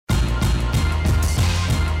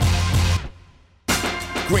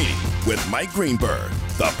Greeny with Mike Greenberg,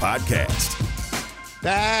 the podcast.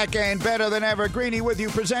 Back and better than ever, Greeny with you,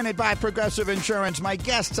 presented by Progressive Insurance. My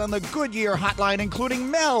guests on the Goodyear Hotline, including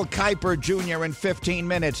Mel Kiper Jr. in 15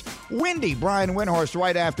 minutes, Windy Brian Windhorst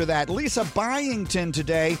right after that, Lisa Byington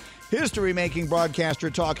today, history-making broadcaster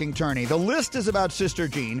talking tourney. The list is about Sister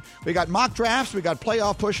Jean. We got mock drafts, we got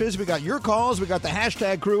playoff pushes, we got your calls, we got the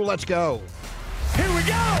hashtag crew. Let's go. Here we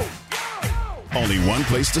go! Only one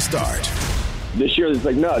place to start. This year, it's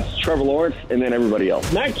like, no, it's Trevor Lawrence and then everybody else.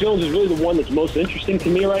 Mac Jones is really the one that's most interesting to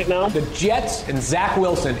me right now. The Jets and Zach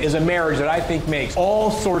Wilson is a marriage that I think makes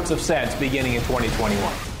all sorts of sense beginning in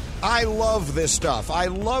 2021. I love this stuff. I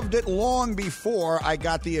loved it long before I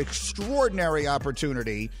got the extraordinary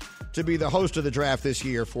opportunity to be the host of the draft this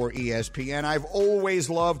year for ESPN. I've always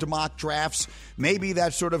loved mock drafts. Maybe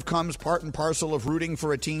that sort of comes part and parcel of rooting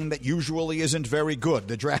for a team that usually isn't very good.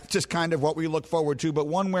 The draft is kind of what we look forward to, but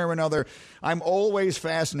one way or another, I'm always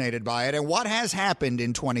fascinated by it. And what has happened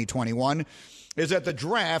in 2021 is that the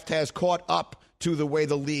draft has caught up to the way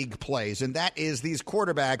the league plays, and that is these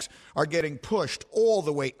quarterbacks are getting pushed all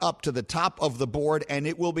the way up to the top of the board, and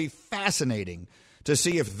it will be fascinating to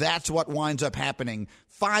see if that's what winds up happening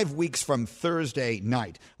 5 weeks from Thursday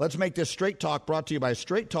night. Let's make this Straight Talk brought to you by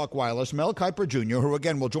Straight Talk Wireless. Mel Kiper Jr., who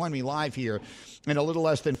again will join me live here in a little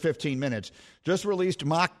less than 15 minutes, just released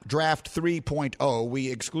Mock Draft 3.0.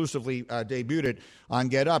 We exclusively debuted it on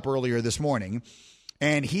Get Up earlier this morning,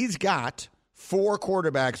 and he's got 4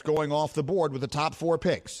 quarterbacks going off the board with the top 4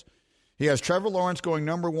 picks. He has Trevor Lawrence going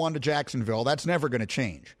number 1 to Jacksonville. That's never going to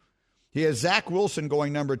change. He has Zach Wilson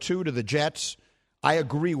going number 2 to the Jets. I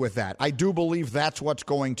agree with that. I do believe that's what's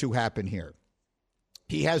going to happen here.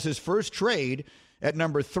 He has his first trade at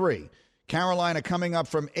number 3. Carolina coming up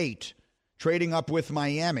from 8, trading up with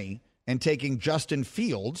Miami and taking Justin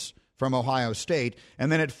Fields from Ohio State.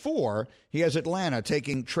 And then at 4, he has Atlanta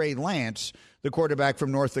taking Trey Lance, the quarterback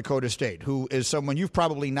from North Dakota State, who is someone you've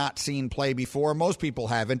probably not seen play before. Most people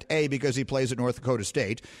haven't, A, because he plays at North Dakota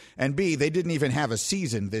State, and B, they didn't even have a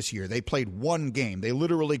season this year. They played one game. They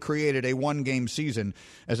literally created a one-game season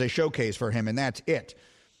as a showcase for him, and that's it.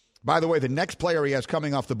 By the way, the next player he has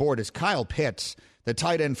coming off the board is Kyle Pitts, the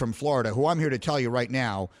tight end from Florida, who I'm here to tell you right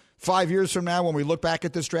now, 5 years from now when we look back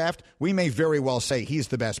at this draft, we may very well say he's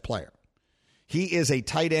the best player. He is a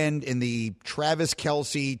tight end in the Travis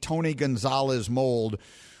Kelce, Tony Gonzalez mold.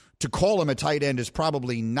 To call him a tight end is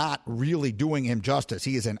probably not really doing him justice.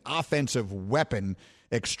 He is an offensive weapon,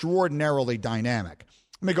 extraordinarily dynamic.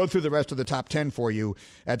 Let me go through the rest of the top 10 for you.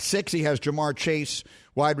 At 6, he has Jamar Chase,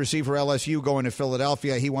 wide receiver LSU, going to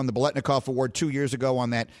Philadelphia. He won the Biletnikoff Award 2 years ago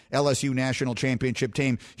on that LSU national championship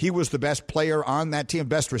team. He was the best player on that team,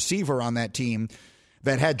 best receiver on that team,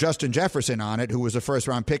 that had Justin Jefferson on it, who was a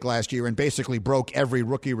first-round pick last year and basically broke every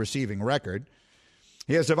rookie receiving record.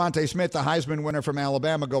 He has Devontae Smith, the Heisman winner from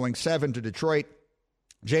Alabama, going 7 to Detroit.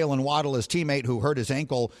 Jalen Waddle, his teammate who hurt his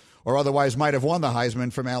ankle or otherwise might have won the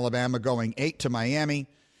Heisman from Alabama, going 8 to Miami.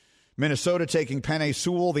 Minnesota taking Penei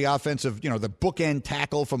Sewell, the offensive, the bookend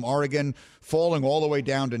tackle from Oregon, falling all the way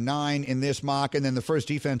down to 9 in this mock. And then the first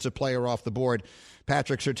defensive player off the board,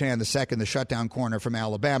 Patrick Surtain, the second, the shutdown corner from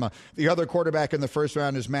Alabama. The other quarterback in the first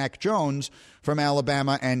round is Mac Jones from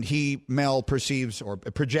Alabama, and Mel perceives or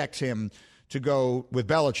projects him to go with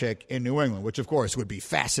Belichick in New England, which, of course, would be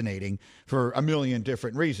fascinating for a million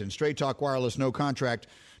different reasons. Straight Talk Wireless, no contract,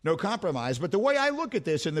 no compromise. But the way I look at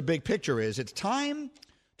this in the big picture is it's time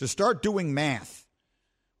to start doing math,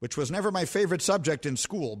 which was never my favorite subject in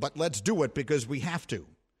school, but let's do it because we have to.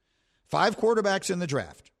 5 quarterbacks in the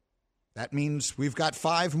draft. That means we've got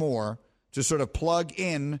 5 more to sort of plug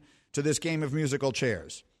in to this game of musical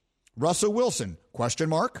chairs. Russell Wilson, question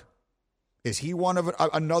mark? Is he one of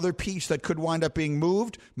another piece that could wind up being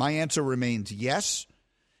moved? My answer remains yes.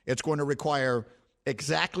 It's going to require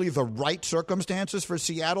exactly the right circumstances for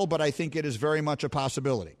Seattle, but I think it is very much a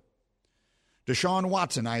possibility. Deshaun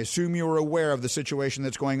Watson, I assume you are aware of the situation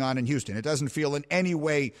that's going on in Houston. It doesn't feel in any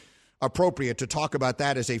way appropriate to talk about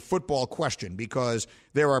that as a football question because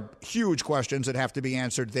there are huge questions that have to be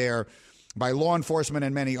answered there by law enforcement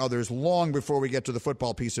and many others long before we get to the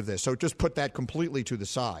football piece of this. So just put that completely to the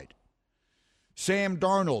side. Sam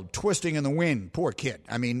Darnold, twisting in the wind. Poor kid.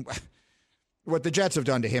 I mean, what the Jets have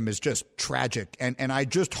done to him is just tragic, and I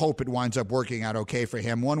just hope it winds up working out okay for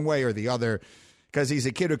him one way or the other because he's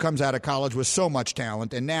a kid who comes out of college with so much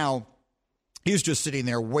talent, and now he's just sitting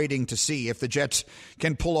there waiting to see if the Jets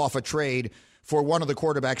can pull off a trade for one of the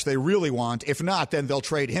quarterbacks they really want. If not, then they'll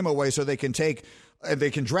trade him away so they can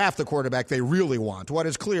draft the quarterback they really want. What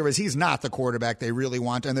is clear is he's not the quarterback they really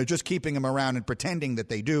want, and they're just keeping him around and pretending that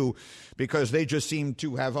they do because they just seem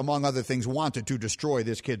to have, among other things, wanted to destroy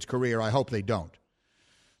this kid's career. I hope they don't.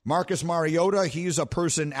 Marcus Mariota, he's a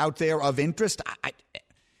person out there of interest.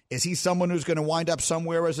 Is he someone who's going to wind up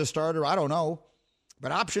somewhere as a starter? I don't know.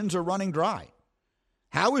 But options are running dry.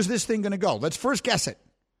 How is this thing going to go? Let's first guess it.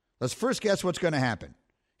 Let's first guess what's going to happen.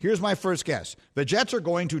 Here's my first guess. The Jets are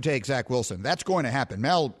going to take Zach Wilson. That's going to happen.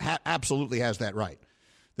 Mel absolutely has that right.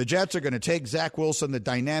 The Jets are going to take Zach Wilson, the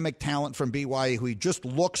dynamic talent from BYU, who he just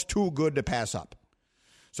looks too good to pass up.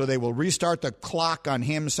 So they will restart the clock on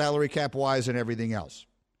him, salary cap-wise, and everything else.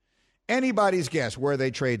 Anybody's guess where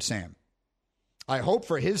they trade Sam. I hope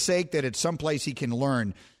for his sake that it's someplace he can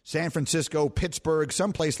learn. San Francisco, Pittsburgh,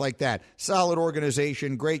 someplace like that. Solid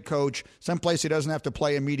organization, great coach, someplace he doesn't have to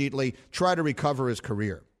play immediately. Try to recover his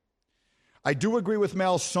career. I do agree with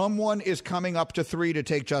Mel. Someone is coming up to 3 to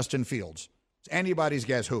take Justin Fields. It's anybody's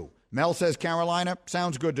guess who. Mel says Carolina.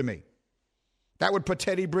 Sounds good to me. That would put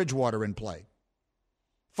Teddy Bridgewater in play.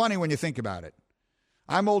 Funny when you think about it.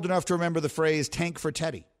 I'm old enough to remember the phrase tank for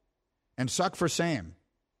Teddy and suck for Sam.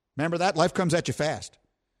 Remember that? Life comes at you fast.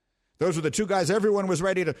 Those were the two guys everyone was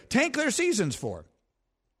ready to tank their seasons for.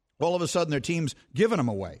 All of a sudden, their team's giving them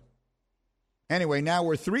away. Anyway, now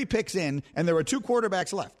we're 3 picks in, and there are 2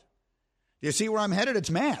 quarterbacks left. You see where I'm headed? It's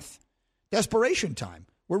math. Desperation time.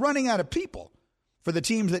 We're running out of people for the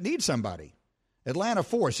teams that need somebody. Atlanta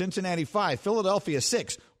 4, Cincinnati 5, Philadelphia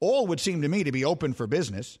 6. All would seem to me to be open for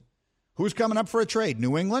business. Who's coming up for a trade?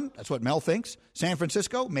 New England? That's what Mel thinks. San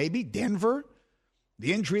Francisco? Maybe. Denver?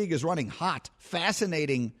 The intrigue is running hot.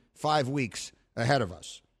 Fascinating 5 weeks ahead of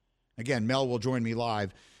us. Again, Mel will join me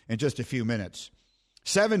live in just a few minutes.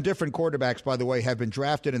 7 different quarterbacks, by the way, have been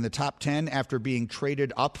drafted in the top 10 after being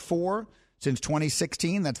traded up for since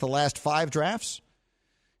 2016. That's the last 5 drafts.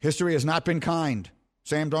 History has not been kind.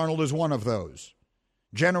 Sam Darnold is one of those.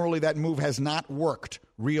 Generally, that move has not worked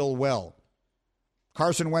real well.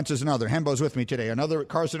 Carson Wentz is another. Hembo's with me today. Another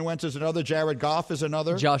Carson Wentz is another. Jared Goff is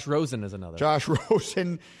another. Josh Rosen is another. Josh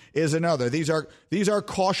Rosen is another. These are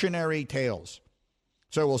cautionary tales.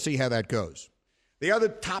 So we'll see how that goes. The other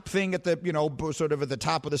top thing at the, sort of at the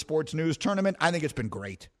top of the sports news tournament, I think it's been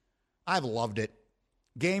great. I've loved it.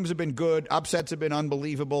 Games have been good. Upsets have been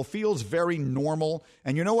unbelievable. Feels very normal.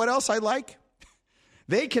 And you know what else I like?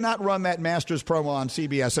 They cannot run that Masters promo on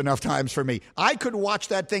CBS enough times for me. I could watch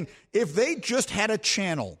that thing. If they just had a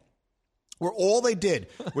channel where all they did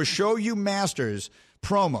was show you Masters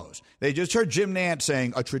promos. They just heard Jim Nantz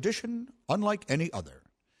saying, a tradition unlike any other.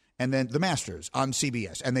 And then the Masters on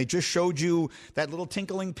CBS. And they just showed you that little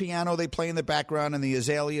tinkling piano they play in the background and the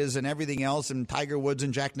azaleas and everything else and Tiger Woods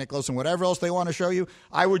and Jack Nicklaus and whatever else they want to show you.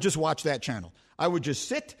 I would just watch that channel. I would just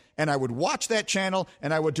sit and I would watch that channel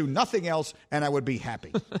and I would do nothing else and I would be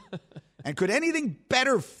happy. And could anything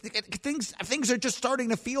better? Things are just starting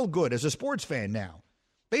to feel good as a sports fan now.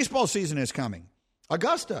 Baseball season is coming.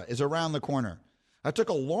 Augusta is around the corner. I took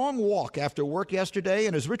a long walk after work yesterday,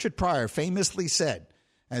 and as Richard Pryor famously said,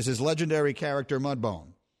 as his legendary character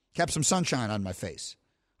Mudbone, kept some sunshine on my face.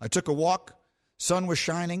 I took a walk. Sun was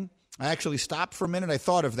shining. I actually stopped for a minute. I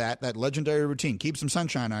thought of that legendary routine. Keep some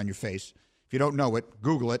sunshine on your face. If you don't know it,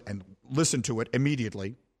 Google it and listen to it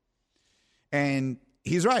immediately. And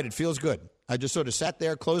he's right. It feels good. I just sort of sat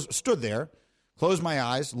there, stood there, closed my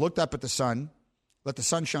eyes, looked up at the sun, let the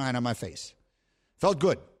sun shine on my face. Felt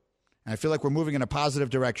good. And I feel like we're moving in a positive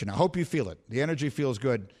direction. I hope you feel it. The energy feels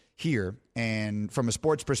good here. And from a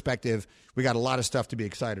sports perspective, we got a lot of stuff to be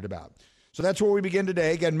excited about. So that's where we begin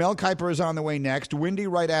today. Again, Mel Kiper is on the way next. Windy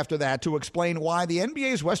right after that to explain why the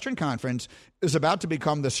NBA's Western Conference is about to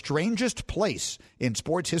become the strangest place in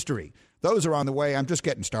sports history. Those are on the way. I'm just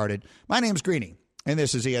getting started. My name's Greeny, and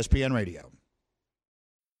this is ESPN Radio.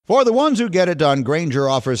 For the ones who get it done, Grainger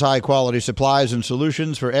offers high-quality supplies and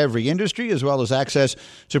solutions for every industry, as well as access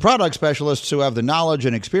to product specialists who have the knowledge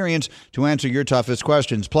and experience to answer your toughest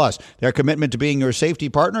questions. Plus, their commitment to being your safety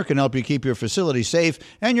partner can help you keep your facility safe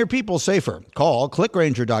and your people safer. Call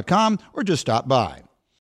clickgrainger.com or just stop by.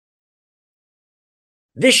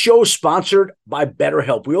 This show is sponsored by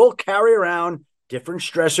BetterHelp. We all carry around different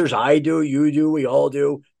stressors. I do, you do, we all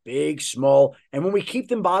do, big, small. And when we keep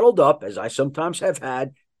them bottled up, as I sometimes have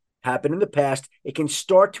had happen in the past, it can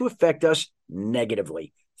start to affect us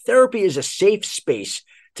negatively. Therapy is a safe space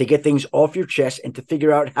to get things off your chest and to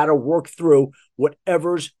figure out how to work through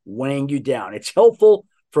whatever's weighing you down. It's helpful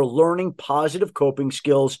for learning positive coping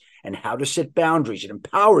skills and how to set boundaries. It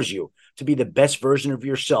empowers you to be the best version of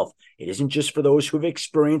yourself. It isn't just for those who have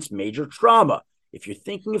experienced major trauma. If you're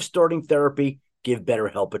thinking of starting therapy, give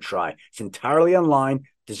BetterHelp a try. It's entirely online,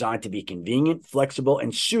 designed to be convenient, flexible,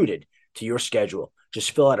 and suited to your schedule.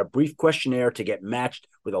 Just fill out a brief questionnaire to get matched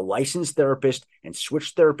with a licensed therapist and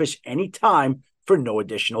switch therapists anytime for no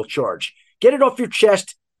additional charge. Get it off your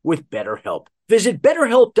chest with BetterHelp. Visit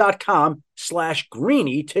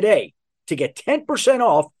BetterHelp.com/Greeny today to get 10%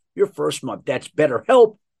 off your first month. That's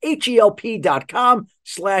BetterHelp,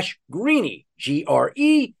 HELP.com/Greeny,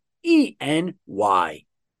 GREENY.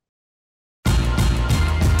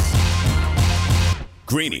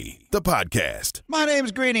 Greeny, the podcast. My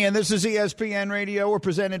name's Greeny, and this is ESPN Radio. We're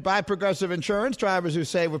presented by Progressive Insurance. Drivers who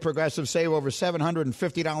save with Progressive save over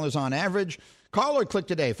 $750 on average. Call or click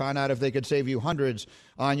today. Find out if they could save you hundreds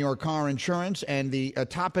on your car insurance. And the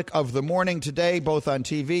topic of the morning today, both on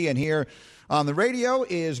TV and here on the radio,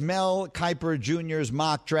 is Mel Kiper Jr.'s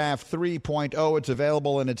Mock Draft 3.0. It's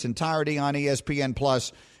available in its entirety on ESPN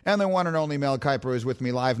Plus. And the one and only Mel Kiper is with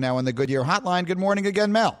me live now on the Goodyear Hotline. Good morning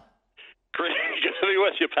again, Mel. Great. Good to be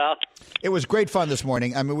with you, pal. It was great fun this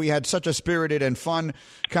morning. I mean, we had such a spirited and fun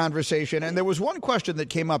conversation. And there was one question that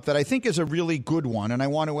came up that I think is a really good one, and I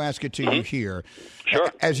want to ask it to you here.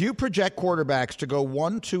 Sure. As you project quarterbacks to go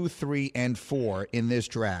 1, 2, 3, and 4 in this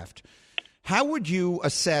draft, how would you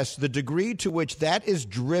assess the degree to which that is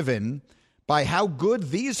driven by how good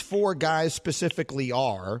these 4 guys specifically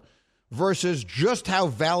are versus just how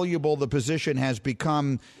valuable the position has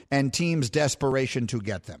become and teams' desperation to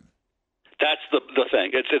get them? That's the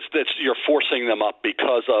thing. It's you're forcing them up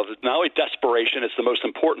because of not only desperation. It's the most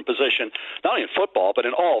important position, not only in football but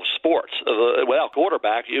in all sports. Without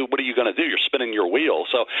quarterback, what are you going to do? You're spinning your wheel.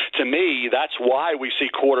 So to me, that's why we see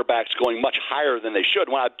quarterbacks going much higher than they should.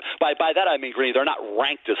 When by that I mean, Green, they're not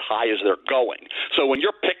ranked as high as they're going. So when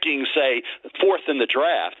you're picking, say, 4th in the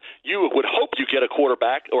draft, you would hope you get a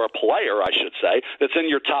quarterback or a player, I should say, that's in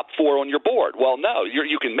your top 4 on your board. Well, no,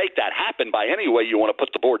 you can make that happen by any way you want to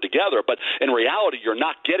put the board together, but in reality, you're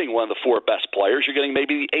not getting one of the 4 best players. You're getting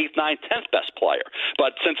maybe the 8th, 9th, 10th best player.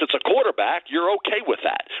 But since it's a quarterback, you're okay with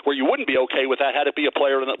that. Where you wouldn't be okay with that had it be a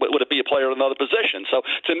player, would it be a player in another position? So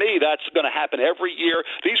to me, that's going to happen every year.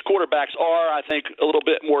 These quarterbacks are, I think, a little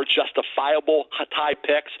bit more justifiable high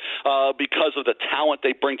picks because of the talent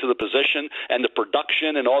they bring to the position and the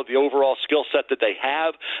production and all the overall skill set that they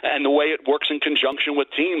have and the way it works in conjunction with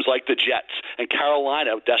teams like the Jets and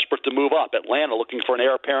Carolina, desperate to move up, Atlanta looking for an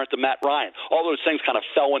heir apparent to Matt Ryan. All those things kind of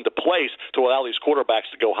fell into place to allow these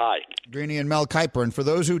quarterbacks to go high. Greeny and Mel Kiper, and for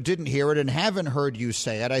those who didn't hear it and haven't heard you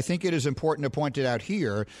say it, I think it is important to point it out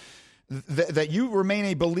here that you remain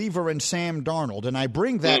a believer in Sam Darnold, and I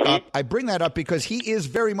bring that up. I bring that up because he is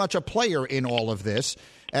very much a player in all of this.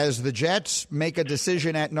 As the Jets make a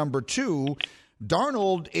decision at number 2,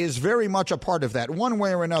 Darnold is very much a part of that, one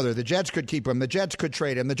way or another. The Jets could keep him. The Jets could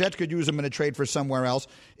trade him. The Jets could use him in a trade for somewhere else.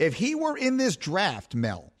 If he were in this draft,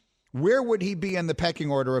 Mel, where would he be in the pecking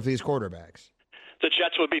order of these quarterbacks? The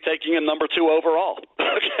Jets would be taking him number 2 overall.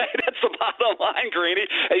 Okay, that's the bottom line, Greeny.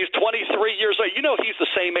 He's 23 years old. You know he's the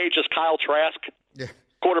same age as Kyle Trask. Yeah.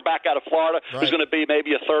 Quarterback out of Florida, right, who's going to be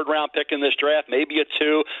maybe a 3rd-round pick in this draft, maybe a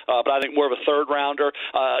 2, but I think more of a 3rd-rounder.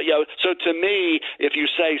 So to me, if you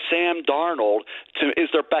say Sam Darnold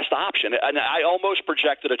is their best option, and I almost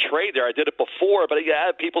projected a trade there. I did it before, but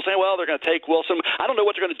people say, well, they're going to take Wilson. I don't know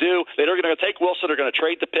what they're going to do. They're going to take Wilson. They're going to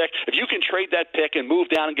trade the pick. If you can trade that pick and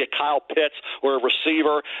move down and get Kyle Pitts or a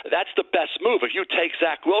receiver, that's the best move. If you take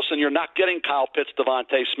Zach Wilson, you're not getting Kyle Pitts,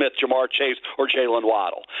 Devontae Smith, Jamar Chase, or Jalen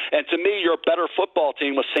Waddle. And to me, you're a better football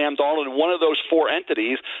team with Sam Darnold in one of those 4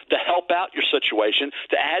 entities to help out your situation,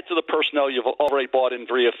 to add to the personnel you've already bought in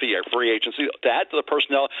via free agency, to add to the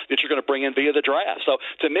personnel that you're going to bring in via the draft. So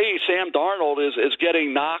to me, Sam Darnold is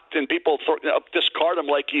getting knocked, and people discard him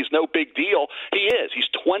like he's no big deal. He is. He's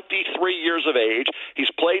 23 years of age.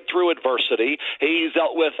 He's played through adversity. He's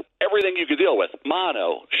dealt with everything you could deal with,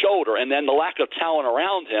 mono, shoulder, and then the lack of talent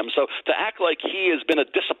around him. So to act like he has been a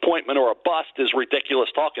disappointment or a bust is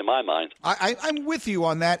ridiculous talk in my mind. I'm with you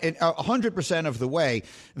on that. 100% of the way.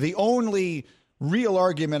 The only real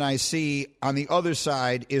argument I see on the other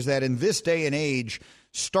side is that in this day and age,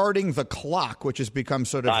 starting the clock, which has become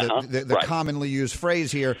sort of the commonly used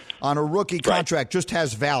phrase here, on a rookie contract just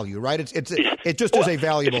has value, right? It just is a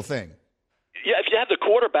valuable thing. Yeah, if you have the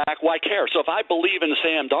quarterback, why care? So if I believe in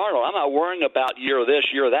Sam Darnold, I'm not worrying about year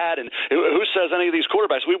this, year that. And who says any of these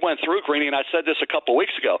quarterbacks? We went through, Greeny, and I said this a couple of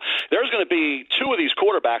weeks ago. There's going to be 2 of these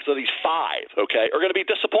quarterbacks, of these 5, okay, are going to be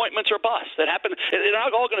disappointments or busts. That happen. They're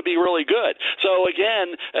not all going to be really good. So,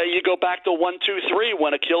 again, you go back to 1, 2, 3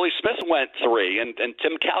 when Achilles Smith went 3 and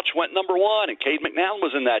Tim Couch went number 1 and Cade McNown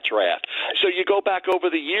was in that draft. So you go back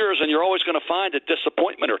over the years and you're always going to find a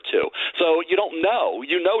disappointment or 2. So you don't know.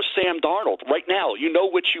 You know Sam Darnold right now. You know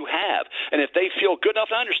what you have. And if they feel good enough,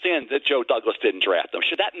 I understand that Joe Douglas didn't draft them.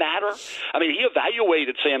 Should that matter? I mean, he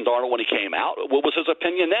evaluated Sam Darnold when he came out. What was his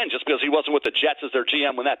opinion then? Just because he wasn't with the Jets as their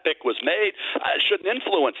GM when that pick was made, shouldn't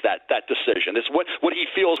influence that decision. It's what he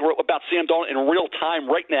feels about Sam Darnold in real time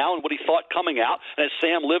right now and what he thought coming out. And as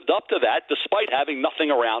Sam lived up to that despite having nothing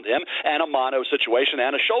around him and a mono situation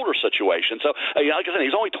and a shoulder situation. So, like I said,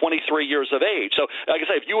 he's only 23 years of age. So, like I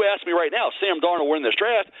say, if you ask me right now, if Sam Darnold were in this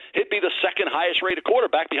draft, he'd be the second highest rated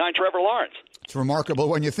quarterback behind Trevor Lawrence. It's remarkable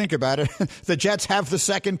when you think about it. The Jets have the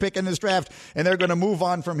second pick in this draft, and they're going to move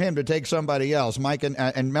on from him to take somebody else. Mike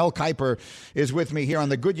and Mel Kiper is with me here on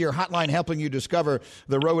the Goodyear Hotline, helping you discover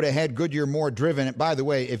the road ahead. Goodyear, more driven. And by the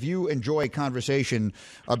way, if you enjoy conversation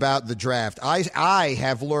about the draft, I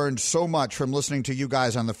have learned so much from listening to you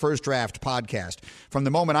guys on the First Draft podcast. From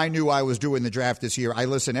the moment I knew I was doing the draft this year, I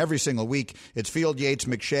listen every single week. It's Field, Yates,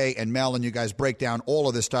 McShay, and Mel, and you guys break down all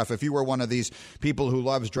of this stuff. If you were one of these people who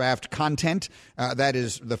loves draft content, that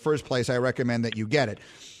is the first place I recommend that you get it.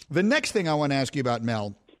 The next thing I want to ask you about,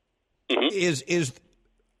 Mel, is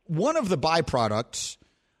one of the byproducts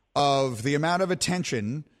of the amount of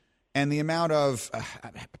attention and the amount of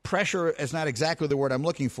pressure is not exactly the word I'm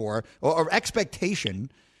looking for, or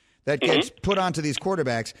expectation that gets put onto these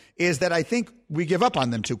quarterbacks is that I think we give up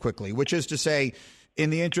on them too quickly, which is to say, in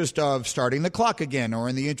the interest of starting the clock again, or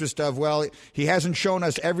in the interest of, well, he hasn't shown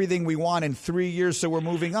us everything we want in 3 years, so we're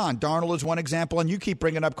moving on. Darnold is one example, and you keep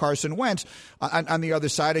bringing up Carson Wentz on the other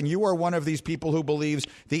side, and you are one of these people who believes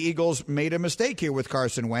the Eagles made a mistake here with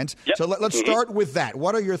Carson Wentz. Yep. So let's start with that.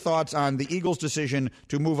 What are your thoughts on the Eagles' decision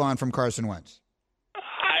to move on from Carson Wentz?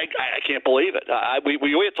 I can't believe it.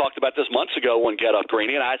 We had talked about this months ago when Get Up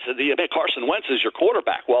Greeny, and I said, Carson Wentz is your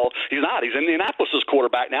quarterback. Well, he's not. He's Indianapolis'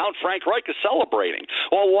 quarterback now, and Frank Reich is celebrating.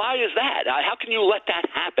 Well, why is that? How can you let that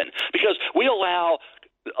happen? Because we allow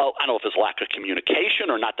 – I don't know if it's lack of communication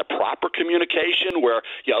or not the proper communication where,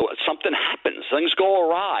 something happens. Things go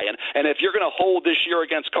awry. And if you're going to hold this year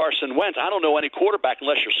against Carson Wentz, I don't know any quarterback,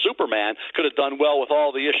 unless you're Superman, could have done well with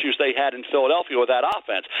all the issues they had in Philadelphia with that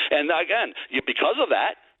offense. And, again, because of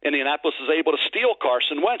that, Indianapolis is able to steal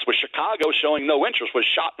Carson Wentz, with Chicago showing no interest, which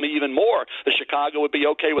shocked me even more. That Chicago would be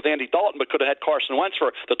okay with Andy Dalton, but could have had Carson Wentz for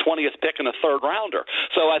the 20th pick and a third rounder.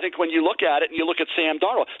 So I think when you look at it and you look at Sam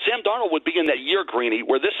Darnold would be in that year, Greeny,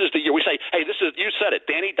 where this is the year we say, hey, this is, you said it,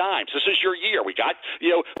 Danny Dimes, this is your year. We got,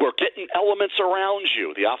 we're getting elements around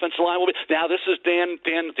you. The offensive line will be, now this is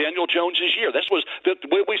Daniel Jones's year. This was,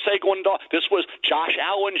 what we say going on, this was Josh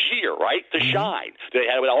Allen's year, right? To shine. They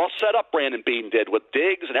had it all set up, Brandon Beane did, with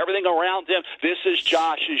Diggs and everything around him. This is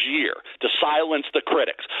Josh's year to silence the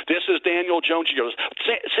critics. This is Daniel Jones' year.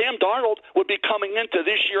 Sam Darnold would be coming into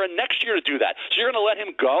this year and next year to do that. So you're going to let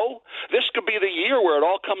him go? This could be the year where it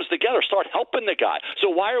all comes together. Start helping the guy. So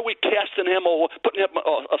why are we casting him or putting him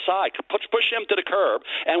aside, push him to the curb,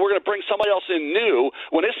 and we're going to bring somebody else in new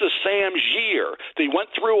when this is Sam's year? He went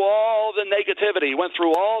through all the negativity. He went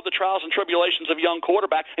through all the trials and tribulations of a young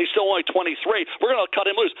quarterback. He's still only 23. We're going to cut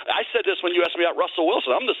him loose. I said this when you asked me about Russell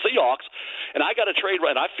Wilson. I'm the Seahawks, and I got to trade,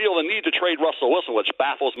 and I feel the need to trade Russell Wilson, which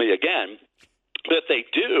baffles me again. But if they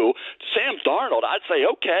do, Sam Darnold, I'd say,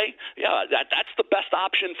 okay, yeah, that's the best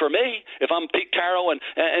option for me. If I'm Pete Carroll and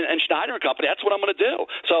Schneider and company, that's what I'm going to do.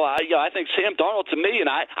 So I think Sam Darnold to me, and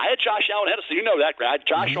I had Josh Allen ahead, so you know that. I had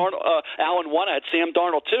Josh Allen one, I had Sam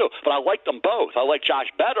Darnold two, but I liked them both. I like Josh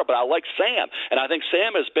better, but I like Sam, and I think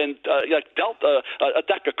Sam has been dealt a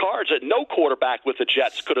deck of cards that no quarterback with the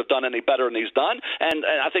Jets could have done any better than he's done, and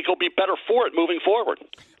I think he'll be better for it moving forward.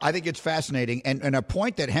 I think it's fascinating, and a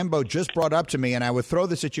point that Hembo just brought up to me, and I would throw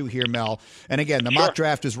this at you here, Mel. And again, the mock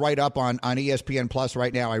draft is right up on ESPN Plus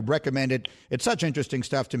right now. I recommend it. It's such interesting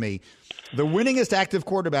stuff to me. The winningest active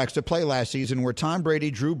quarterbacks to play last season were Tom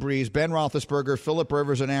Brady, Drew Brees, Ben Roethlisberger, Phillip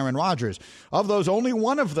Rivers, and Aaron Rodgers. Of those, only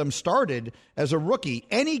one of them started as a rookie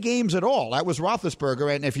any games at all. That was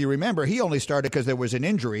Roethlisberger, and if you remember, he only started because there was an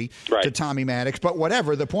injury to Tommy Maddox. But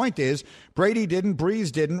whatever, the point is, Brady didn't, Brees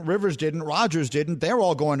didn't, Rivers didn't, Rodgers didn't. They're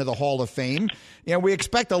all going to the Hall of Fame. We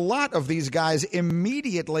expect a lot of these guys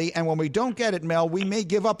immediately, and when we don't get it, Mel, we may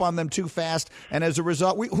give up on them too fast, and as a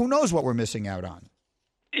result, who knows what we're missing out on.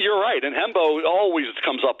 You're you're right. And Hembo always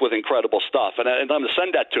comes up with incredible stuff. And I'm going to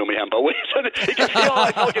send that to me, Hembo. He gets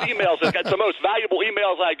I look at emails. It's the most valuable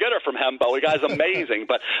emails I get are from Hembo. The guy's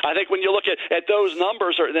amazing. But I think when you look at those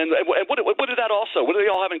numbers, what did that also? What do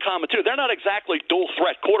they all have in common, too? They're not exactly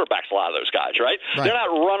dual-threat quarterbacks, a lot of those guys, right? They're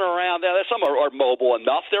not running around. Some are mobile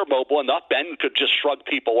enough. They're mobile enough. Ben could just shrug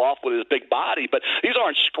people off with his big body. But these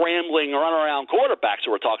aren't scrambling, run-around quarterbacks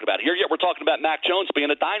that we're talking about here. Yet we're talking about Mac Jones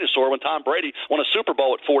being a dinosaur when Tom Brady won a Super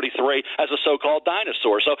Bowl at 43 as a so-called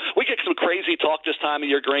dinosaur. So we get some crazy talk this time of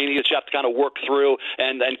year, Greeny, that you have to kind of work through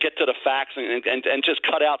and get to the facts and just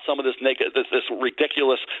cut out some of this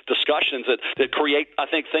ridiculous discussions that create, I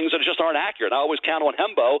think, things that just aren't accurate. I always count on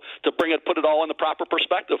Hembo to put it all in the proper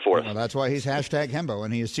perspective for us. Well, that's why he's #Hembo,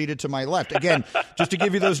 and he is seated to my left. Again, just to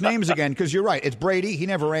give you those names again, because you're right. It's Brady. He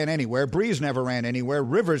never ran anywhere. Breeze never ran anywhere.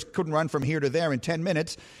 Rivers couldn't run from here to there in 10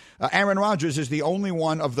 minutes. Aaron Rodgers is the only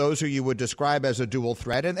one of those who you would describe as a dual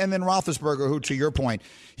threat. And then Roethlisberger, who, to your point,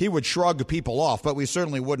 he would shrug people off, but we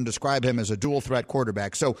certainly wouldn't describe him as a dual threat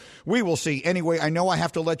quarterback. So we will see. Anyway, I know I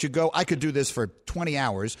have to let you go. I could do this for 20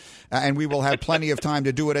 hours, and we will have plenty of time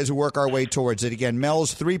to do it as we work our way towards it. Again,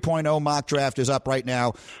 Mel's 3.0 mock draft is up right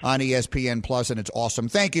now on ESPN Plus, and it's awesome.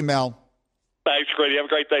 Thank you, Mel. Thanks, Grady. Have a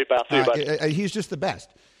great day, pal. See you, buddy. He's just the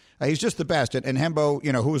best. He's just the best. And Hembo,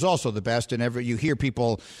 who is also the best. And you hear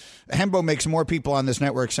people, Hembo makes more people on this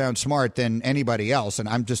network sound smart than anybody else. And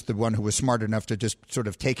I'm just the one who was smart enough to just sort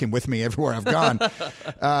of take him with me everywhere I've gone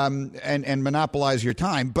and monopolize your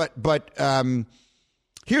time. But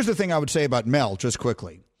here's the thing I would say about Mel, just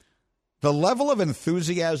quickly. The level of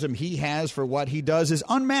enthusiasm he has for what he does is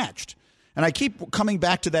unmatched. And I keep coming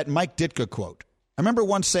back to that Mike Ditka quote. I remember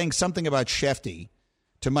once saying something about Shefty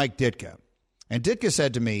to Mike Ditka. And Ditka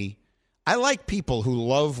said to me, I like people who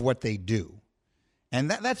love what they do. And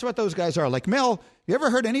that's what those guys are. Like, Mel, you ever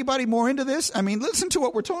heard anybody more into this? I mean, listen to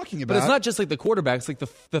what we're talking about. But it's not just like the quarterback. It's like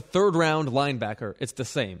the third-round linebacker. It's the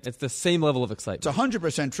same. It's the same level of excitement. It's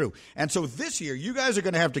 100% true. And so this year, you guys are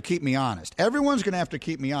going to have to keep me honest. Everyone's going to have to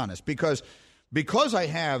keep me honest because I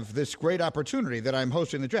have this great opportunity that I'm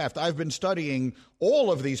hosting the draft. I've been studying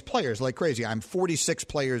all of these players like crazy. I'm 46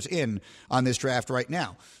 players in on this draft right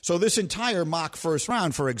now. So this entire mock first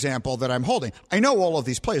round, for example, that I'm holding, I know all of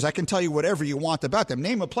these players. I can tell you whatever you want about them.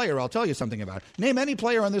 Name a player, I'll tell you something about it. Name any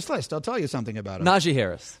player on this list, I'll tell you something about him. Najee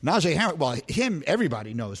Harris. Well, him,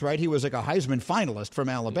 everybody knows, right? He was like a Heisman finalist from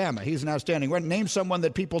Alabama. He's an outstanding one. Name someone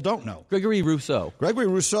that people don't know. Gregory Rousseau. Gregory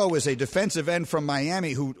Rousseau is a defensive end from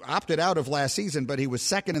Miami who opted out of last season, but he was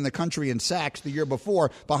second in the country in sacks the year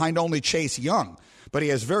before behind only Chase Young. But he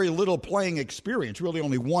has very little playing experience, really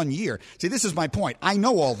only 1 year. See, this is my point. I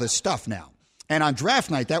know all this stuff now. And on draft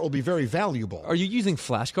night, that will be very valuable. Are you using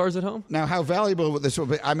flashcards at home? Now, how valuable this will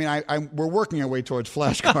be? I mean, we're working our way towards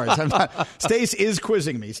flashcards. Stace is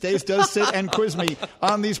quizzing me. Stace does sit and quiz me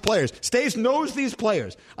on these players. Stace knows these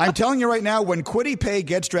players. I'm telling you right now, when Kwity Paye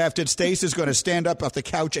gets drafted, Stace is going to stand up off the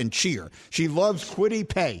couch and cheer. She loves Kwity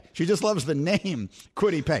Paye. She just loves the name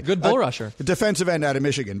Kwity Paye. Good bull rusher. Defensive end out of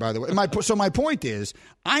Michigan, by the way. So my point is,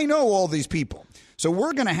 I know all these people. So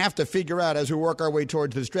we're going to have to figure out as we work our way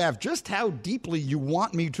towards this draft just how deeply you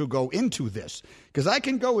want me to go into this. Because I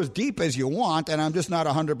can go as deep as you want, and I'm just not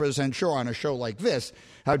 100% sure on a show like this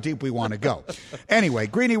how deep we want to go. Anyway,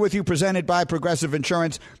 Greeny with you, presented by Progressive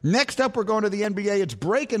Insurance. Next up, we're going to the NBA. It's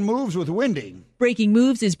Breaking Moves with Windy. Breaking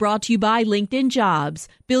Moves is brought to you by LinkedIn Jobs.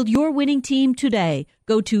 Build your winning team today.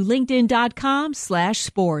 Go to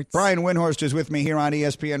linkedin.com/sports. Brian Windhorst is with me here on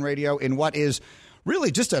ESPN Radio in what is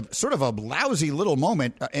really just a sort of a lousy little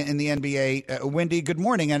moment in the NBA. Windy, good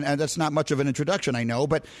morning. And that's not much of an introduction, I know.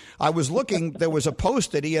 But I was looking, there was a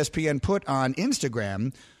post that ESPN put on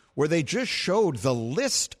Instagram where they just showed the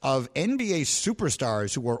list of NBA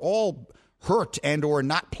superstars who were all hurt and or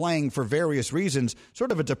not playing for various reasons.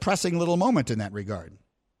 Sort of a depressing little moment in that regard.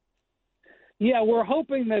 Yeah, we're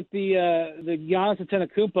hoping that the Giannis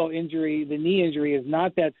Antetokounmpo injury, the knee injury, is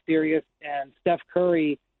not that serious. And Steph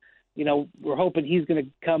Curry, we're hoping he's going to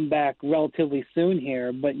come back relatively soon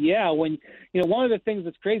here. But, yeah, one of the things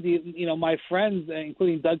that's crazy, my friends,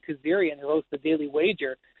 including Doug Kazarian, who hosts the Daily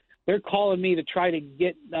Wager, they're calling me to try to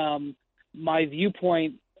get my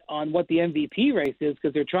viewpoint on what the MVP race is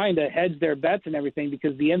because they're trying to hedge their bets and everything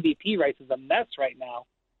because the MVP race is a mess right now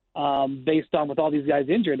based on with all these guys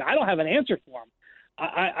injured. And I don't have an answer for them.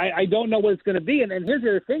 I don't know what it's going to be. And here's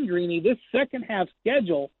the thing, Greeny, this second half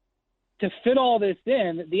schedule, to fit all this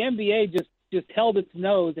in, the NBA just held its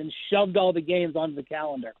nose and shoved all the games onto the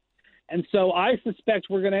calendar. And so I suspect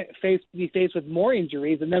we're going to be faced with more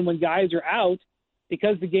injuries. And then when guys are out,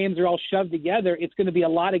 because the games are all shoved together, it's going to be a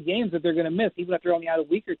lot of games that they're going to miss, even if they're only out a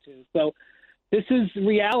week or two. So this is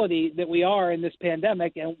reality that we are in this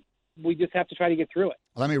pandemic, and we just have to try to get through it.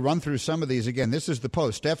 Let me run through some of these again. This is the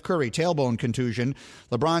Post. Steph Curry, tailbone contusion.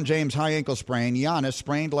 LeBron James, high ankle sprain. Giannis,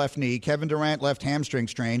 sprained left knee. Kevin Durant, left hamstring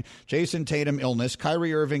strain. Jason Tatum, illness.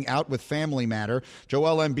 Kyrie Irving, out with family matter.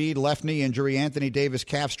 Joel Embiid, left knee injury. Anthony Davis,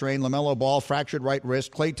 calf strain. LaMelo Ball, fractured right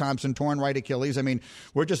wrist. Klay Thompson, torn right Achilles. I mean,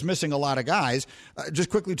 we're just missing a lot of guys. Just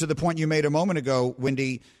quickly to the point you made a moment ago,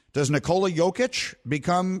 Wendy, does Nikola Jokic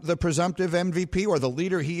become the presumptive MVP or the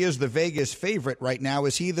leader? He is the Vegas favorite right now.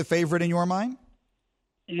 Is he the favorite in your mind?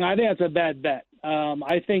 I think that's a bad bet.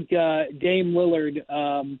 I think Dame Lillard,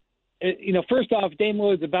 first off, Dame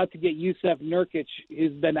Lillard's about to get Yusuf Nurkic,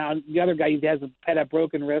 who's been out. The other guy, he has had a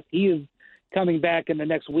broken wrist. He is coming back in the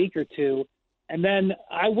next week or two. And then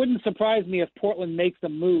I wouldn't surprise me if Portland makes a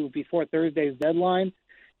move before Thursday's deadline.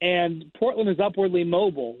 And Portland is upwardly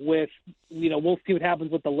mobile with, we'll see what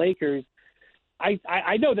happens with the Lakers.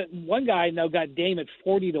 I know that one guy I know got Dame at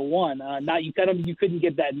 40-1. You couldn't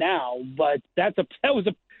get that now, but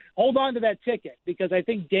hold on to that ticket because I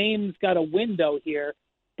think Dame's got a window here.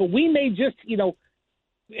 But we may just,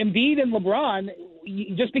 Embiid and LeBron,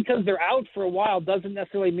 just because they're out for a while doesn't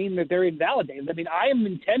necessarily mean that they're invalidated. I mean, I am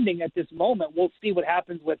intending at this moment, we'll see what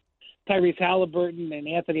happens with Tyrese Halliburton and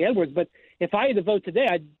Anthony Edwards. But if I had to vote today,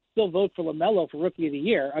 I'd still vote for LaMelo for Rookie of the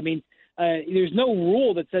Year. I mean, there's no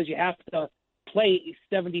rule that says you have to play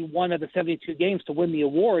 71 of the 72 games to win the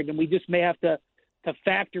award, and we just may have to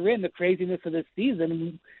factor in the craziness of this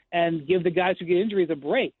season and give the guys who get injuries a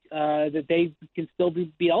break, that they can still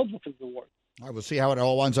be eligible for the award. All right, we'll see how it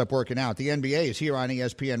all ends up working out. The NBA is here on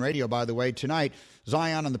ESPN Radio, by the way. Tonight,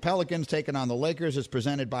 Zion and the Pelicans taking on the Lakers. It's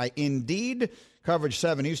presented by Indeed. Coverage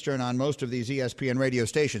 7 Eastern on most of these ESPN radio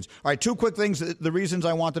stations. All right, two quick things, the reasons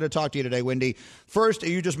I wanted to talk to you today, Wendy. First,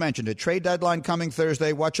 you just mentioned it. Trade deadline coming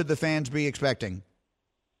Thursday. What should the fans be expecting?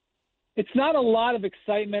 It's not a lot of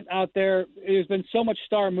excitement out there. There's been so much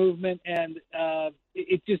star movement, and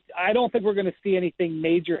I don't think we're going to see anything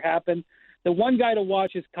major happen. The one guy to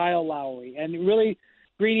watch is Kyle Lowry. And really,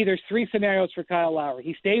 Greeny, there's 3 scenarios for Kyle Lowry.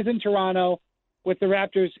 He stays in Toronto with the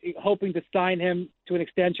Raptors, hoping to sign him to an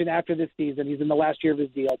extension after this season. He's in the last year of his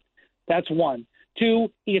deal. That's 1.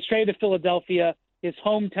 2, he gets traded to Philadelphia, his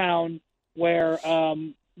hometown, where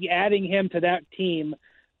adding him to that team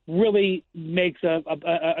really makes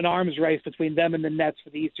an arms race between them and the Nets for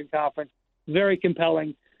the Eastern Conference. Very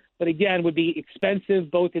compelling. But again, would be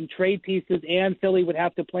expensive both in trade pieces, and Philly would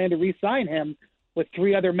have to plan to re-sign him with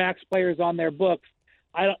 3 other max players on their books.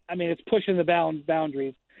 It's pushing the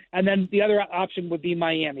boundaries. And then the other option would be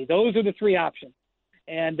Miami. Those are the 3 options.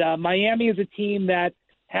 And Miami is a team that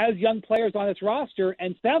has young players on its roster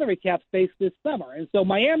and salary cap space this summer. And so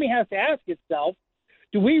Miami has to ask itself,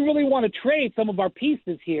 do we really want to trade some of our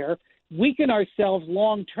pieces here, weaken ourselves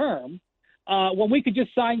long term, when we could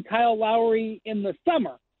just sign Kyle Lowry in the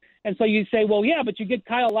summer? And so you say, well, yeah, but you get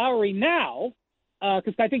Kyle Lowry now,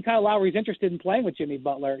 because I think Kyle Lowry is interested in playing with Jimmy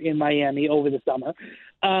Butler in Miami over the summer.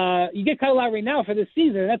 You get Kyle Lowry now for this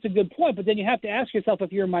season, and that's a good point. But then you have to ask yourself,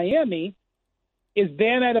 if you're Miami, is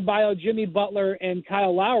Bam Adebayo, Jimmy Butler, and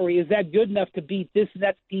Kyle Lowry, is that good enough to beat this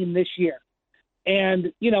Nets team this year?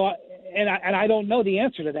 And, I don't know the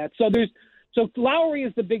answer to that. So Lowry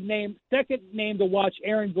is the big name. Second name to watch,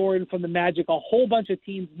 Aaron Gordon from the Magic. A whole bunch of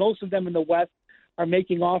teams, most of them in the West, are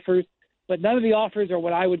making offers, but none of the offers are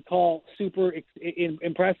what I would call super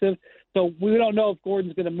impressive. So we don't know if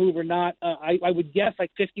Gordon's going to move or not. I would guess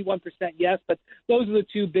like 51% yes, but those are the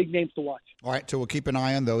 2 big names to watch. All right, so we'll keep an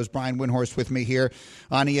eye on those. Brian Windhorst with me here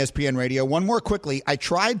on ESPN Radio. One more quickly. I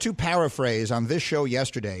tried to paraphrase on this show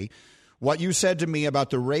yesterday what you said to me about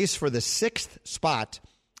the race for the 6th spot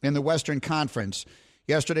in the Western Conference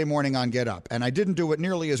yesterday morning on Get Up, and I didn't do it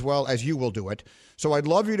nearly as well as you will do it. So I'd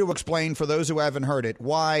love you to explain, for those who haven't heard it,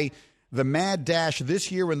 why the mad dash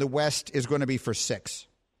this year in the West is going to be for 6.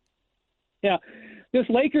 Yeah, this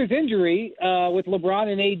Lakers injury with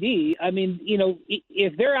LeBron and AD,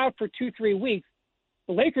 if they're out for 2-3 weeks,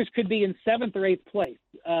 the Lakers could be in 7th or 8th place.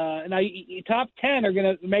 Now, top 10 are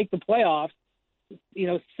going to make the playoffs.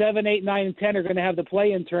 7, 8, 9, and 10 are going to have the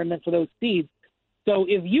play-in tournament for those seeds. So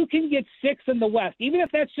if you can get 6 in the West, even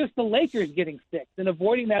if that's just the Lakers getting 6 and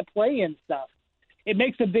avoiding that play-in stuff, it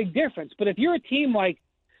makes a big difference. But if you're a team like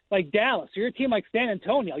Dallas, or you're a team like San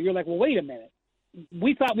Antonio, you're like, well, wait a minute.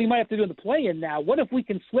 We thought we might have to do the play-in now. What if we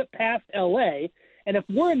can slip past L.A.? And if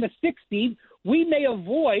we're in the 6th seed, we may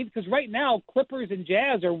avoid, because right now Clippers and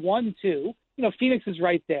Jazz are 1-2. Phoenix is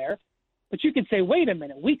right there. But you could say, wait a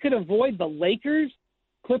minute, we could avoid the Lakers,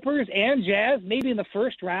 Clippers, and Jazz maybe in the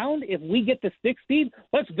first round if we get the 6th seed.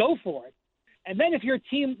 Let's go for it. And then if you're a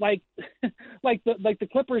team like the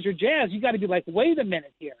Clippers or Jazz, you got to be like, wait a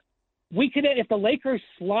minute here. We could, if the Lakers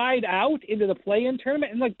slide out into the play-in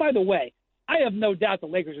tournament, and like, by the way, I have no doubt the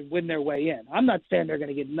Lakers would win their way in. I'm not saying they're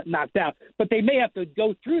going to get knocked out, but they may have to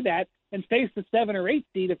go through that and face the 7 or 8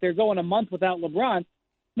 seed if they're going a month without LeBron.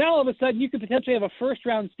 Now, all of a sudden, you could potentially have a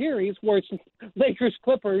first-round series where it's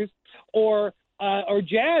Lakers-Clippers or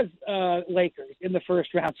Jazz Lakers in the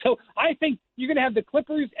first round. So I think you're going to have the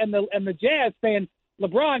Clippers and the Jazz saying,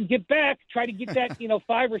 LeBron, get back, try to get that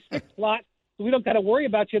 5 or 6 slot so we don't got to worry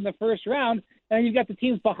about you in the first round. And then you've got the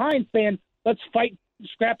teams behind saying, let's fight,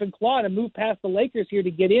 scrap and claw and move past the Lakers here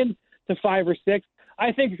to get in to 5 or 6.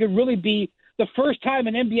 I think it could really be the first time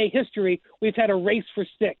in NBA history we've had a race for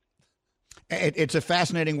 6. It's a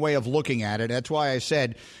fascinating way of looking at it. That's why I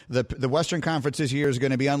said the Western Conference this year is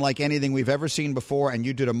going to be unlike anything we've ever seen before, and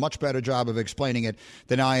you did a much better job of explaining it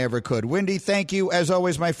than I ever could. Windy, thank you. As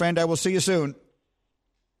always, my friend, I will see you soon.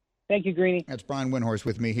 Thank you, Greeny. That's Brian Windhorst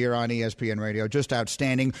with me here on ESPN Radio. Just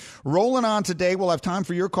outstanding. Rolling on today. We'll have time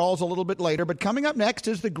for your calls a little bit later, but coming up next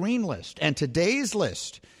is the Green List, and today's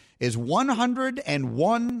list is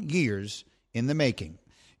 101 years in the making.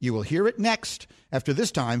 You will hear it next after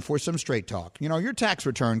this time for some straight talk. You know, your tax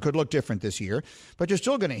return could look different this year, but you're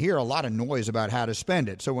still going to hear a lot of noise about how to spend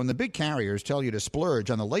it. So when the big carriers tell you to splurge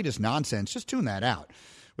on the latest nonsense, just tune that out.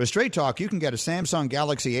 With Straight Talk, you can get a Samsung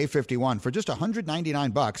Galaxy A51 for just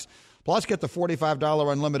 $199, plus get the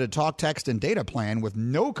 $45 unlimited talk, text, and data plan with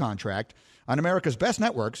no contract on America's best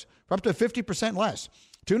networks for up to 50% less.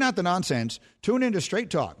 Tune out the nonsense. Tune into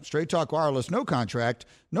Straight Talk. Straight Talk Wireless, no contract,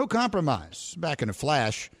 no compromise. Back in a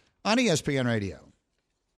flash on ESPN Radio.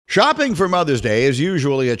 Shopping for Mother's Day is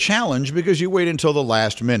usually a challenge because you wait until the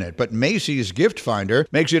last minute, but Macy's Gift Finder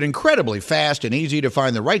makes it incredibly fast and easy to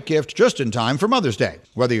find the right gift just in time for Mother's Day.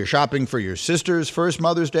 Whether you're shopping for your sister's first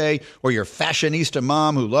Mother's Day or your fashionista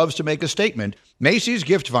mom who loves to make a statement, Macy's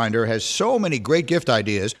Gift Finder has so many great gift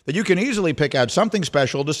ideas that you can easily pick out something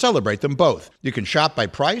special to celebrate them both. You can shop by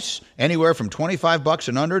price, anywhere from $25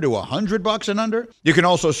 and under to $100 and under. You can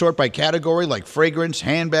also sort by category like fragrance,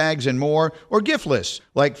 handbags, and more, or gift lists,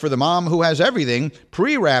 like for the mom who has everything,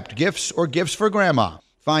 pre-wrapped gifts or gifts for grandma.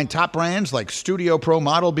 Find top brands like Studio Pro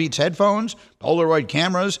Model Beats headphones, Polaroid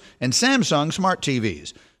cameras, and Samsung smart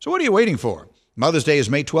TVs. So what are you waiting for? Mother's Day is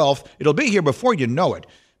May 12th. It'll be here before you know it.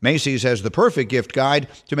 Macy's has the perfect gift guide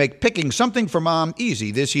to make picking something for mom easy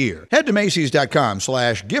this year. Head to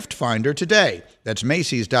Macy's.com/gift finder today. That's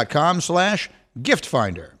Macy's.com/gift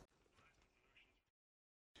finder.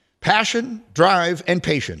 Passion, drive, and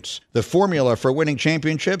patience. The formula for winning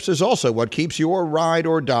championships is also what keeps your ride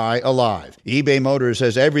or die alive. eBay Motors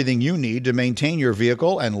has everything you need to maintain your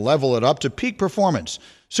vehicle and level it up to peak performance.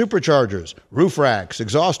 Superchargers, roof racks,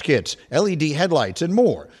 exhaust kits, LED headlights, and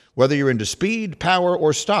more. Whether you're into speed, power,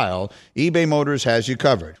 or style, eBay Motors has you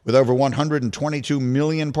covered. With over 122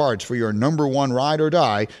 million parts for your number one ride or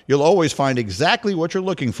die, you'll always find exactly what you're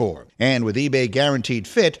looking for. And with eBay Guaranteed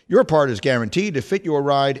Fit, your part is guaranteed to fit your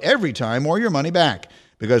ride every time or your money back.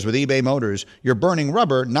 Because with eBay Motors, you're burning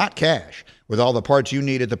rubber, not cash. With all the parts you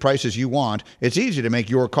need at the prices you want, it's easy to make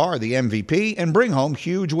your car the MVP and bring home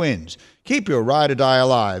huge wins. Keep your ride or die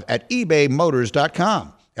alive at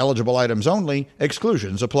ebaymotors.com. Eligible items only.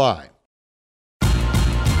 Exclusions apply.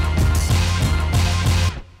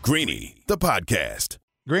 Greeny, the podcast.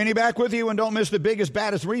 Greeny back with you, and don't miss the biggest,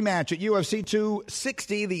 baddest rematch at UFC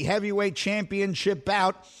 260, the heavyweight championship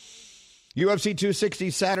bout. UFC 260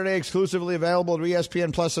 Saturday, exclusively available to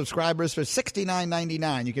ESPN Plus subscribers for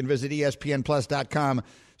 $69.99. You can visit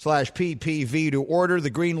ESPNplus.com/PPV to order. The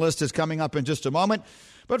Green List is coming up in just a moment.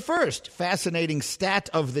 But first, fascinating stat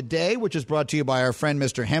of the day, which is brought to you by our friend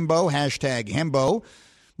Mr. Hembo, #Hembo,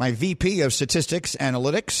 my VP of Statistics,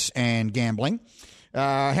 Analytics, and Gambling.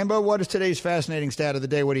 Hembo, what is today's fascinating stat of the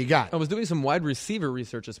day? What do you got? I was doing some wide receiver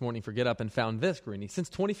research this morning for Get Up and found this, Greeny. Since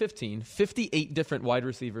 2015, 58 different wide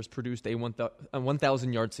receivers produced a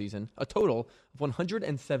 1,000-yard season, a total of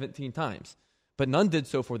 117 times. But none did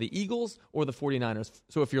so for the Eagles or the 49ers.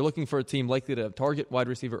 So if you're looking for a team likely to target wide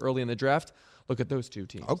receiver early in the draft, look at those two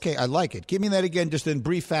teams. Okay, I like it. Give me that again just in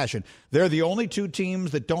brief fashion. They're the only two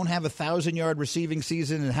teams that don't have a 1,000-yard receiving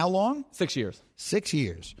season in how long? 6 years. 6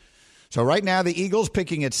 years. So right now the Eagles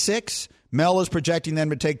picking at 6, Mel is projecting them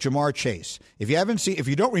to take Jamar Chase. If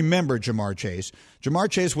you don't remember Jamar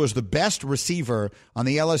Chase was the best receiver on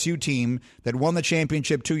the LSU team that won the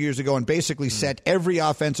championship 2 years ago and basically set every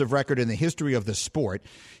offensive record in the history of the sport.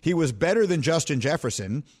 He was better than Justin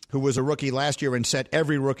Jefferson, who was a rookie last year and set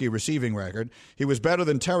every rookie receiving record. He was better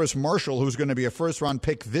than Terrace Marshall, who's going to be a first-round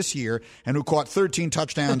pick this year and who caught 13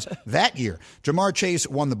 touchdowns that year. Jamar Chase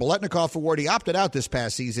won the Biletnikoff Award. He opted out this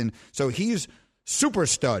past season, so he's super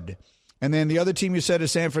stud. And then the other team you said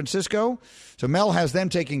is San Francisco. So Mel has them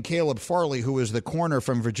taking Caleb Farley, who is the corner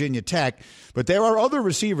from Virginia Tech. But there are other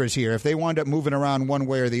receivers here if they wind up moving around one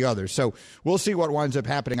way or the other. So we'll see what winds up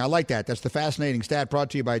happening. I like that. That's the fascinating stat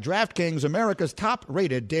brought to you by DraftKings, America's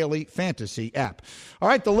top-rated daily fantasy app. All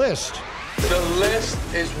right, the list. The list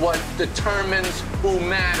is what determines who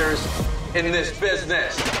matters in this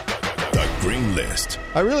business. The Green List.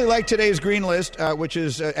 I really like today's Green List, which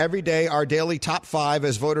is every day our daily top 5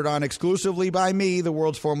 as voted on exclusively by me, the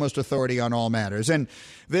world's foremost authority on all matters. And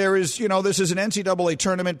there is, this is an NCAA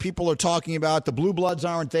tournament. People are talking about the Blue Bloods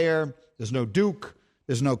aren't there. There's no Duke.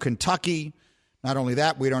 There's no Kentucky. Not only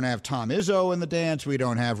that, we don't have Tom Izzo in the dance. We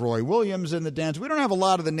don't have Roy Williams in the dance. We don't have a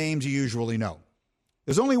lot of the names you usually know.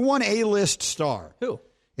 There's only one A-list star. Who?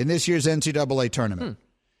 In this year's NCAA tournament.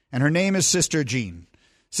 And her name is Sister Jean.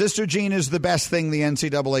 Sister Jean is the best thing the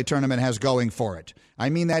NCAA tournament has going for it. I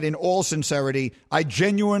mean that in all sincerity. I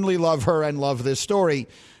genuinely love her and love this story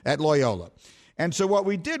at Loyola. And so what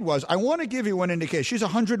we did was, I want to give you an indication. She's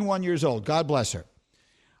 101 years old. God bless her.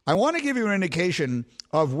 I want to give you an indication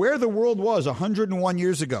of where the world was 101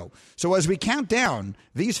 years ago. So as we count down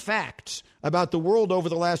these facts about the world over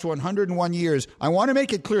the last 101 years, I want to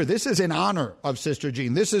make it clear this is in honor of Sister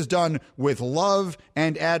Jean. This is done with love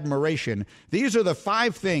and admiration. These are the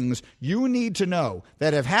 5 things you need to know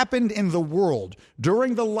that have happened in the world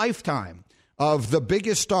during the lifetime of the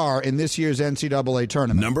biggest star in this year's NCAA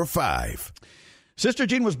tournament. Number 5. Sister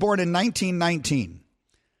Jean was born in 1919.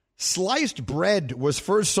 Sliced bread was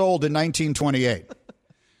first sold in 1928.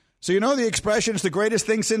 So you know the expression, it's the greatest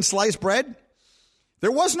thing since sliced bread?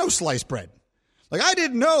 There was no sliced bread. Like, I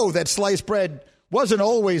didn't know that sliced bread wasn't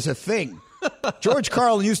always a thing. George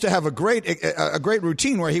Carlin used to have a great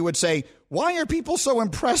routine where he would say, why are people so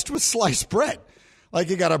impressed with sliced bread?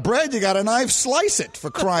 Like, you got a bread, you got a knife, slice it,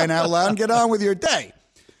 for crying out loud, and get on with your day.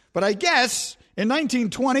 But I guess in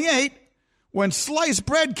 1928, when sliced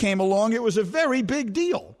bread came along, it was a very big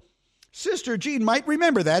deal. Sister Jean might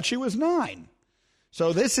remember that. She was 9.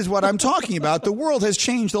 So this is what I'm talking about. The world has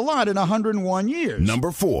changed a lot in 101 years.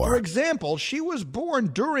 Number 4. For example, she was born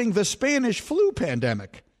during the Spanish flu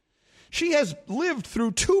pandemic. She has lived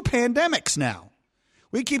through 2 pandemics now.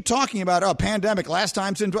 We keep talking about, pandemic last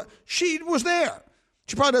time since. She was there.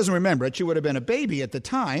 She probably doesn't remember it. She would have been a baby at the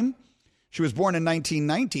time. She was born in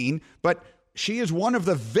 1919, but she is one of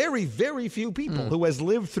the very, very few people who has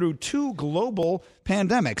lived through 2 global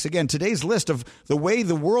pandemics. Again, today's list of the way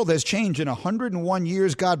the world has changed in 101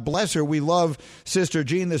 years. God bless her. We love Sister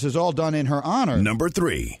Jean. This is all done in her honor. Number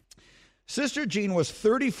 3. Sister Jean was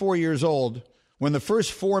 34 years old when the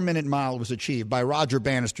first 4-minute mile was achieved by Roger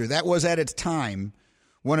Bannister. That was at its time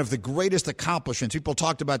one of the greatest accomplishments. People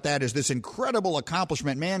talked about that as this incredible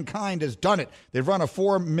accomplishment. Mankind has done it. They've run a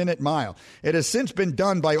 4-minute mile. It has since been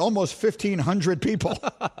done by almost 1,500 people.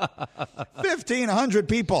 1,500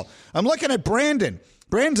 people. I'm looking at Brandon.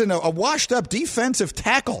 Brandon's a washed-up defensive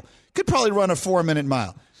tackle. Could probably run a 4-minute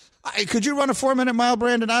mile. Could you run a 4-minute mile,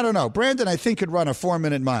 Brandon? I don't know. Brandon, I think, could run a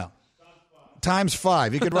 4-minute mile. Times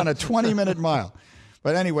 5. He could run a 20-minute mile.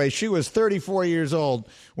 But anyway, she was 34 years old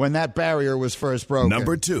when that barrier was first broken.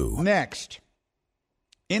 Number 2. Next.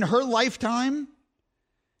 In her lifetime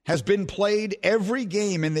has been played every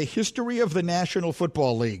game in the history of the National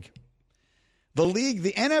Football League.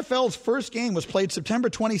 The NFL's first game was played September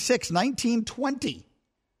 26, 1920.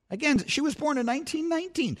 Again, she was born in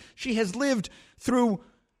 1919. She has lived through,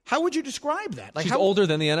 how would you describe that? She's older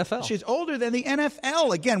than the NFL. She's older than the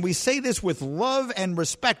NFL. Again, we say this with love and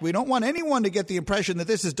respect. We don't want anyone to get the impression that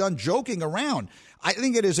this is done joking around. I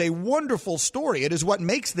think it is a wonderful story. It is what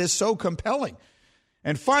makes this so compelling.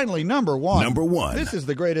 And finally, number 1. Number 1. This is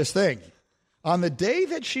the greatest thing. On the day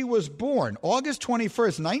that she was born, August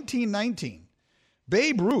 21st, 1919,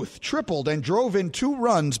 Babe Ruth tripled and drove in 2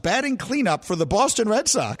 runs batting cleanup for the Boston Red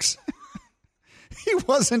Sox. He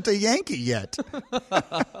wasn't a Yankee yet.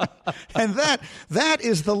 And that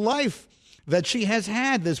is the life that she has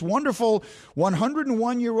had, this wonderful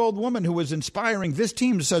 101-year-old woman who is inspiring this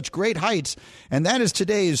team to such great heights. And that is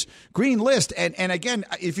today's Green List. And again,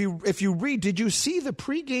 if you read, did you see the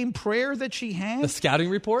pregame prayer that she had? The scouting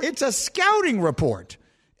report? It's a scouting report.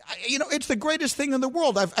 it's the greatest thing in the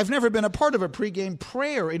world. I've never been a part of a pregame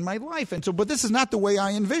prayer in my life, but this is not the way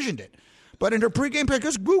I envisioned it. But in her pregame prayer,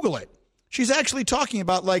 just Google it. She's actually talking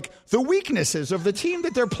about the weaknesses of the team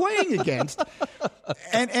that they're playing against,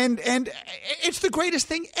 and it's the greatest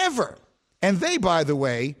thing ever. And they, by the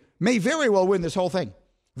way, may very well win this whole thing.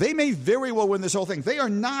 They may very well win this whole thing. They are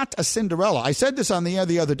not a Cinderella. I said this on the air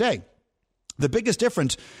the other day. The biggest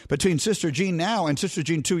difference between Sister Jean now and Sister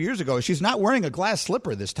Jean 2 years ago is she's not wearing a glass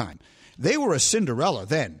slipper this time. They were a Cinderella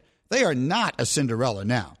then. They are not a Cinderella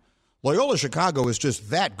now. Loyola Chicago is just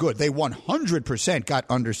that good. They 100% got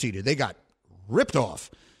underseeded. They got ripped off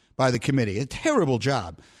by the committee. A terrible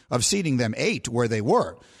job of seeding them 8 where they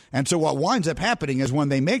were. And so what winds up happening is when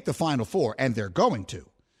they make the Final Four, and they're going to,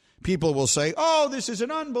 people will say, oh, this is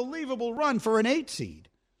an unbelievable run for an 8 seed.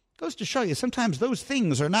 Goes to show you, sometimes those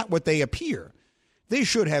things are not what they appear. They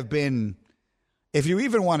should have been, if you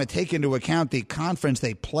even want to take into account the conference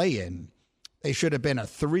they play in, they should have been a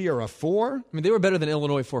 3 or a 4. I mean, they were better than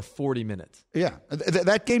Illinois for 40 minutes. Yeah.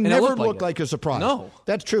 That game and never looked like a surprise. No.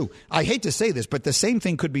 That's true. I hate to say this, but the same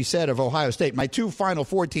thing could be said of Ohio State. My 2 Final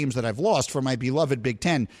Four teams that I've lost for my beloved Big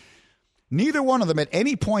Ten, neither one of them at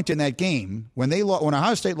any point in that game, when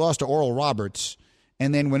Ohio State lost to Oral Roberts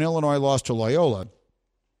and then when Illinois lost to Loyola,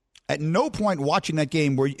 at no point watching that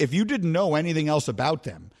game, where if you didn't know anything else about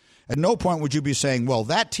them, at no point would you be saying, well,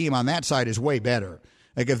 that team on that side is way better.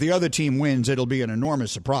 Like, if the other team wins, it'll be an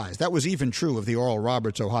enormous surprise. That was even true of the Oral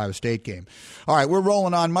Roberts-Ohio State game. All right, we're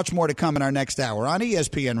rolling on. Much more to come in our next hour on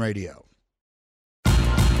ESPN Radio.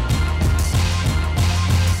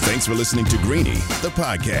 Thanks for listening to Greeny, the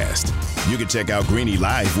podcast. You can check out Greeny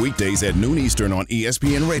live weekdays at noon Eastern on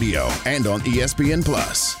ESPN Radio and on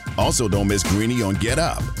ESPN+. Also, don't miss Greeny on Get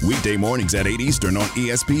Up, weekday mornings at 8 Eastern on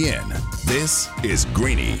ESPN. This is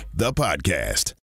Greeny, the podcast.